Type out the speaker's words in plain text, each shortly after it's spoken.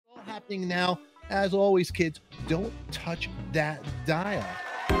Happening now. As always, kids, don't touch that dial.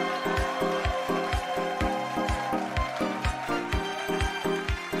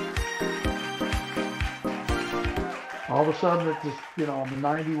 All of a sudden, it's just, on the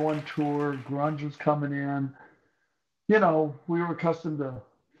 91 tour, grunge was coming in. We were accustomed to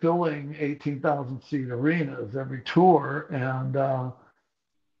filling 18,000 seat arenas every tour. And all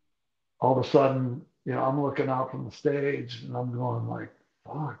of a sudden, I'm looking out from the stage and I'm going like,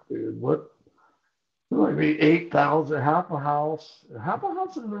 fuck, dude, what? Like maybe 8,000, half a house in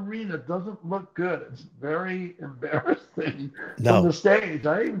an arena doesn't look good. It's very embarrassing from the stage.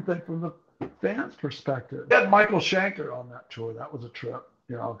 I even think from the fans' perspective. We had Michael Schenker on that tour. That was a trip,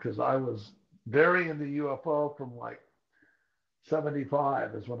 because I was very into UFO from like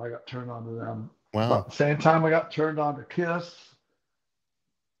 75 is when I got turned on to them. Wow. About the same time I got turned on to Kiss.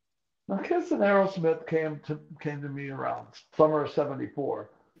 Now, Kiss and Aerosmith came to me around summer of 74.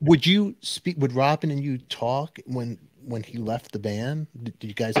 Would you speak? Would Robin and you talk when he left the band? Did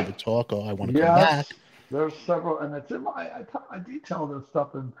you guys ever talk? Oh, I want to come back. There's several, and it's in my. I detail this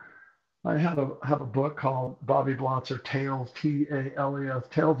stuff, and I have a book called Bobby Blotzer Tales, Tales,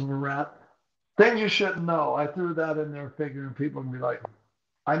 Tales of a Rat. Things you shouldn't know. I threw that in there, figuring people can be like,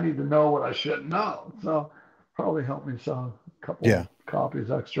 I need to know what I shouldn't know. So probably helped me sell a couple of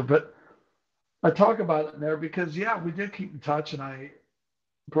copies extra, but I talk about it in there because we did keep in touch, and I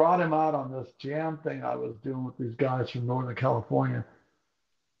brought him out on this jam thing I was doing with these guys from Northern California.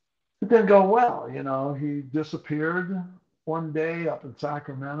 It didn't go well, He disappeared one day up in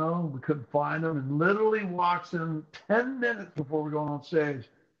Sacramento. We couldn't find him, and literally walks in 10 minutes before we're going on stage.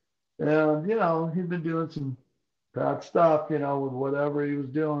 And, he'd been doing some bad stuff, with whatever he was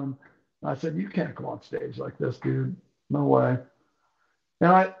doing. I said, you can't go on stage like this, dude. No way.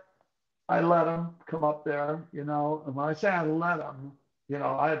 And I let him come up there, and when I say I let him,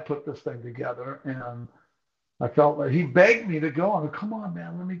 I had put this thing together, and I felt like he begged me to go. I go, come on,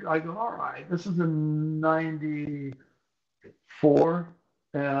 man, let me go. I go, all right. This is in 94,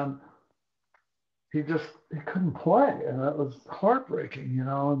 and he couldn't play, and that was heartbreaking,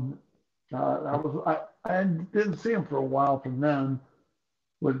 And I didn't see him for a while from then.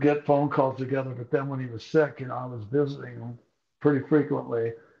 Would get phone calls together, but then when he was sick, I was visiting him pretty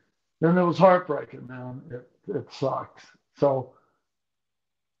frequently. Then it was heartbreaking, man. It sucked. So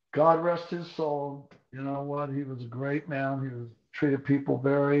God rest his soul. You know what? He was a great man. He treated people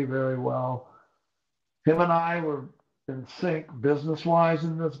very, very well. Him and I were in sync business-wise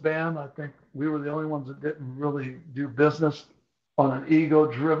in this band. I think we were the only ones that didn't really do business on an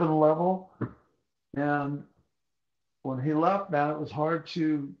ego-driven level. And when he left, man, it was hard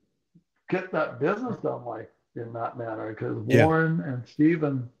to get that business done like in that manner because Warren and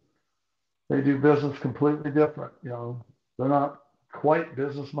Steven, they do business completely different. They're not quite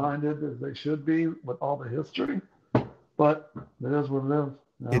business-minded as they should be with all the history, but it is what it is.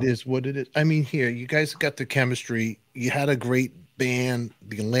 It is what it is. I mean, here, you guys got the chemistry. You had a great band,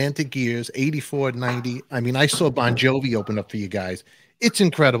 the Atlantic Years, 84, 90. I mean, I saw Bon Jovi open up for you guys. It's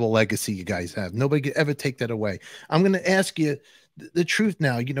incredible legacy you guys have. Nobody could ever take that away. I'm going to ask you the truth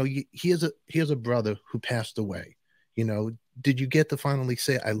now. He has a brother who passed away. Did you get to finally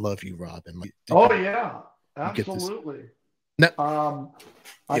say, I love you, Robin? Yeah, absolutely. No.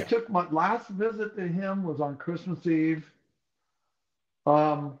 I took my last visit to him was on Christmas Eve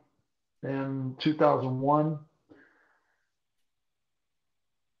in 2001.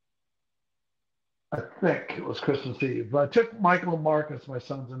 I think it was Christmas Eve. But I took Michael and Marcus, my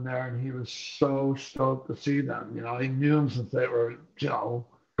sons, in there, and he was so stoked to see them. He knew them since they were, that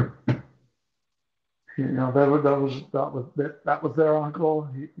was their uncle.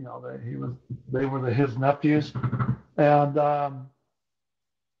 They were his nephews. And,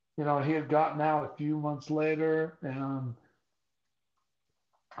 he had gotten out a few months later, and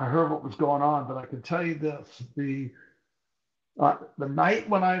I heard what was going on. But I can tell you this: the night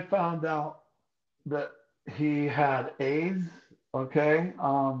when I found out that he had AIDS,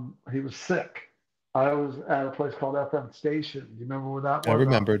 he was sick. I was at a place called FM Station. Do you remember where that was? I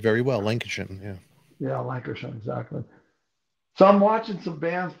remember it very well, Lancashire. Yeah, Lancashire, exactly. So I'm watching some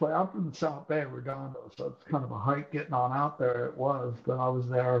bands play. I'm from the South Bay, Redondo, so it's kind of a hike getting on out there. It was, but I was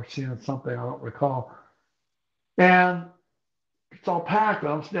there seeing something I don't recall. And it's all packed.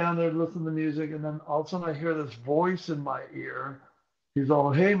 And I'm standing there listening to music, and then all of a sudden I hear this voice in my ear. He's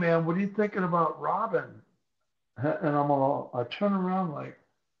all, hey, man, what are you thinking about Robin? And I turn around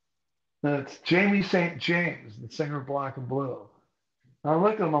and it's Jamie St. James, the singer of Black and Blue. And I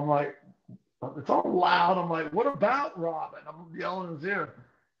look at him, I'm like, it's all loud. I'm like, what about Robin? I'm yelling in his ear.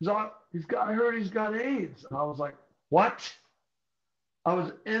 I heard he's got AIDS. And I was like, what? I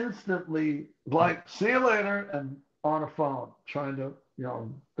was instantly like, see you later, and on a phone trying to,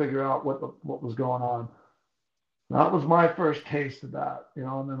 figure out what was going on. That was my first taste of that,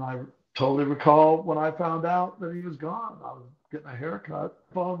 and then I totally recall when I found out that he was gone. I was getting a haircut.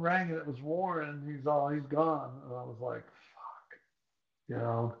 Phone rang and it was Warren. He's gone. And I was like,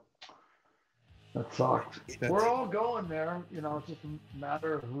 fuck, that sucked. We're all going there, it's just a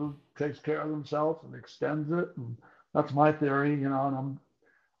matter of who takes care of themselves and extends it. And that's my theory, and I'm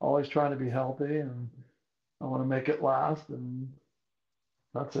always trying to be healthy and I want to make it last, and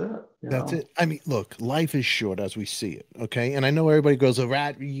that's it. That's it. I mean, look, life is short as we see it. Okay. And I know everybody goes,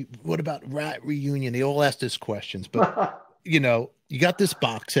 what about RATT reunion? They all ask this questions, but you got this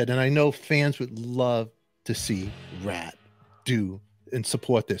box set, and I know fans would love to see RATT do and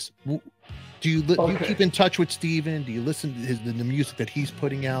support this. Do you keep in touch with Steven? Do you listen to the music that he's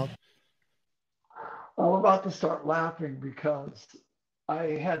putting out? I'm about to start laughing because I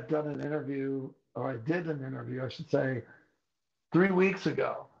had done an interview, or I did an interview, I should say, 3 weeks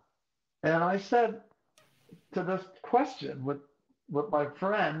ago. And I said to this question with my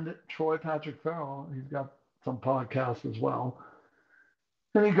friend, Troy Patrick Farrell, he's got some podcasts as well.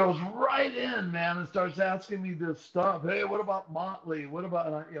 And he goes right in, man, and starts asking me this stuff. Hey, what about Motley? What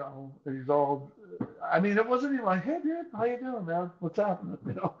about, he's all, I mean, it wasn't even like, hey, dude, how you doing, man? What's happening?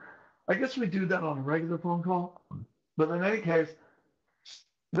 I guess we do that on a regular phone call. But in any case,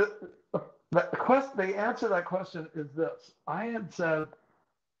 the answer to that question is this. I had said,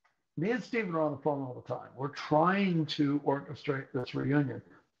 me and Steven are on the phone all the time. We're trying to orchestrate this reunion.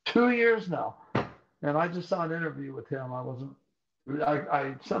 2 years now. And I just saw an interview with him.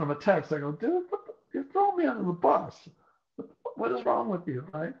 I sent him a text. I go, dude, you're throwing me under the bus. What is wrong with you,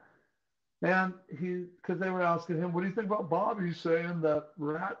 right? And because they were asking him, what do you think about Bobby saying that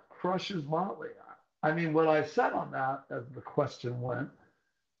RATT crushes Motley? I mean, what I said on that, as the question went,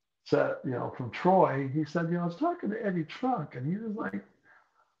 said, from Troy, he said, I was talking to Eddie Trunk, and he was like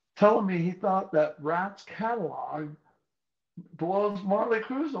telling me he thought that RATT's catalog blows Motley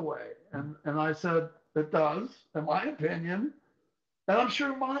Crue's away. And I said, it does, in my opinion. And I'm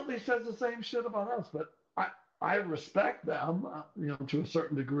sure Motley says the same shit about us, but I respect them, to a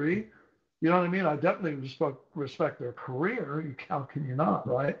certain degree. You know what I mean? I definitely respect their career. How can you not,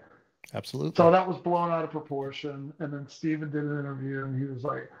 right? Absolutely. So that was blown out of proportion. And then Steven did an interview, and he was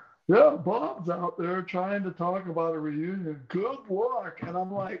like, yeah, Bob's out there trying to talk about a reunion. Good luck. And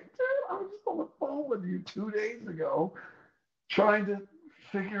I'm like, dude, I was just on the phone with you 2 days ago trying to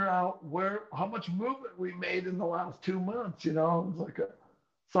figure out how much movement we made in the last 2 months. It was like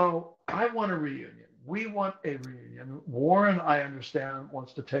so I want a reunion. We want a reunion. Warren, I understand,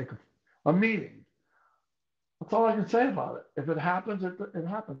 wants to take a meeting. That's all I can say about it. If it happens, it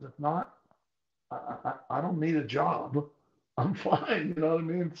happens. If not, I don't need a job. I'm fine. You know what I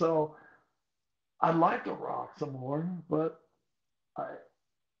mean? So I'd like to rock some more, but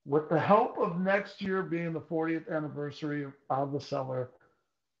with the help of next year being the 40th anniversary of Out of the Cellar,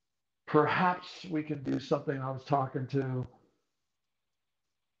 perhaps we could do something. I was talking to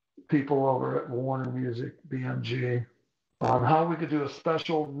people over at Warner Music, BMG, on how we could do a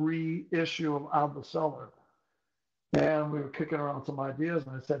special reissue of Out of the Cellar. And we were kicking around some ideas,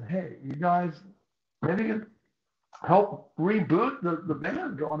 and I said, hey, you guys, maybe you can help reboot the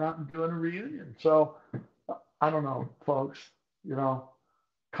band going out and doing a reunion. So I don't know, folks,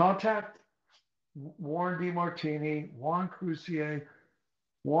 contact Warren DeMartini, Juan Crucier.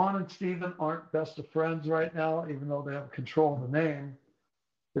 Juan and Steven aren't best of friends right now, even though they have control of the name.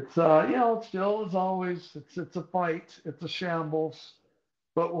 It's, it still is always, it's a fight. It's a shambles.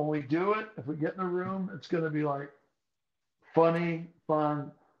 But when we do it, if we get in a room, it's going to be like funny,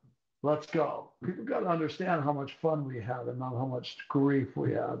 fun. Let's go. People got to understand how much fun we had and not how much grief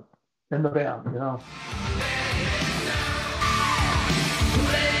we had in the band,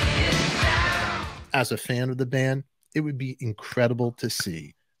 As a fan of the band, it would be incredible to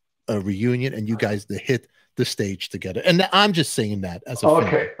see a reunion and you guys to hit the stage together. And I'm just saying that as a fan.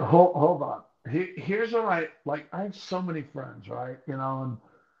 Okay, hold on. Here's what I have so many friends, right? And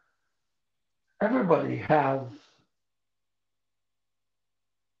everybody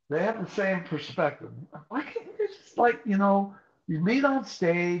they have the same perspective. Why can't you just you meet on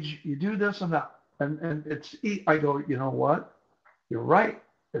stage, you do this and that, and it's, I go, you know what? You're right.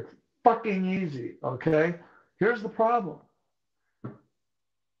 It's fucking easy, okay? Here's the problem.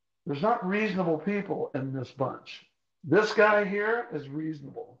 There's not reasonable people in this bunch. This guy here is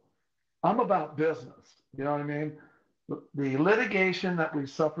reasonable. I'm about business. You know what I mean? The litigation that we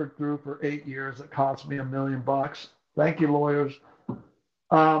suffered through for 8 years that cost me $1 million. Thank you, lawyers.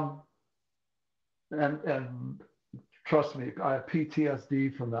 And trust me, I have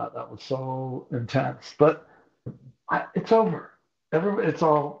PTSD from that. That was so intense. But it's over. It's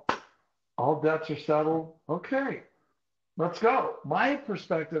all debts are settled. Okay, let's go. My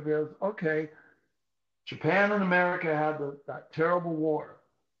perspective is, okay, Japan and America had that terrible war.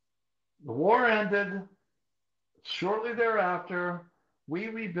 The war ended. Shortly thereafter, we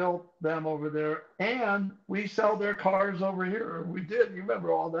rebuilt them over there, and we sell their cars over here. We did. You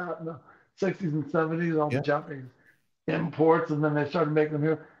remember all that in the 60s and 70s, all the Japanese imports, and then they started making them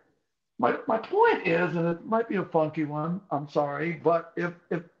here. My point is, and it might be a funky one, I'm sorry, but if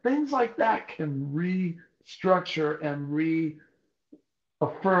things like that can restructure and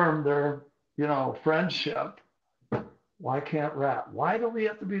reaffirm their, friendship, why can't RATT? Why do we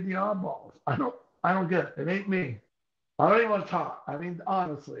have to be the oddballs? I don't get it. It ain't me. I don't even want to talk. I mean,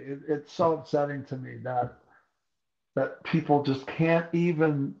 honestly, it's so upsetting to me that people just can't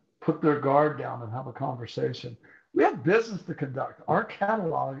even put their guard down and have a conversation. We have business to conduct. Our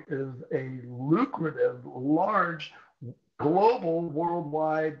catalog is a lucrative, large, global,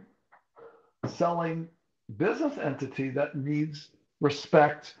 worldwide selling business entity that needs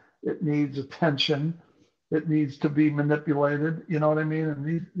respect. It needs attention. It needs to be manipulated. You know what I mean?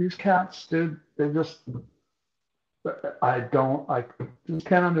 And these cats, dude, I just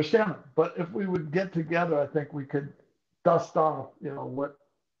can't understand them. But if we would get together, I think we could dust off, what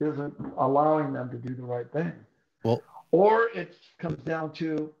isn't allowing them to do the right thing. Well, or it comes down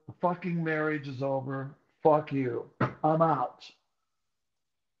to fucking marriage is over. Fuck you. I'm out.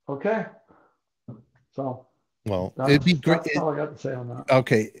 Okay. So. Well, it'd be great. That's all I got to say on that.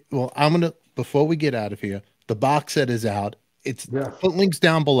 Okay. Well, before we get out of here, the box set is out. Put links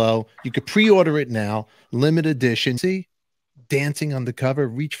down below. You could pre-order it now. Limited edition. See? Dancing on the cover.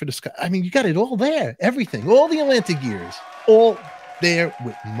 Reach for the sky. I mean, you got it all there. Everything. All the Atlantic gears. All there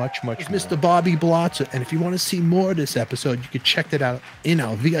with much more. Mr. Bobby Blotzer. And if you want to see more of this episode, you can check that out in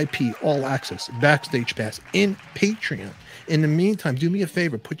our VIP All Access Backstage Pass in Patreon. In the meantime, do me a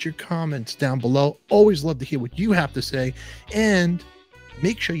favor. Put your comments down below. Always love to hear what you have to say. And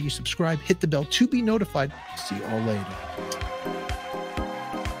make sure you subscribe. Hit the bell to be notified. See you all later.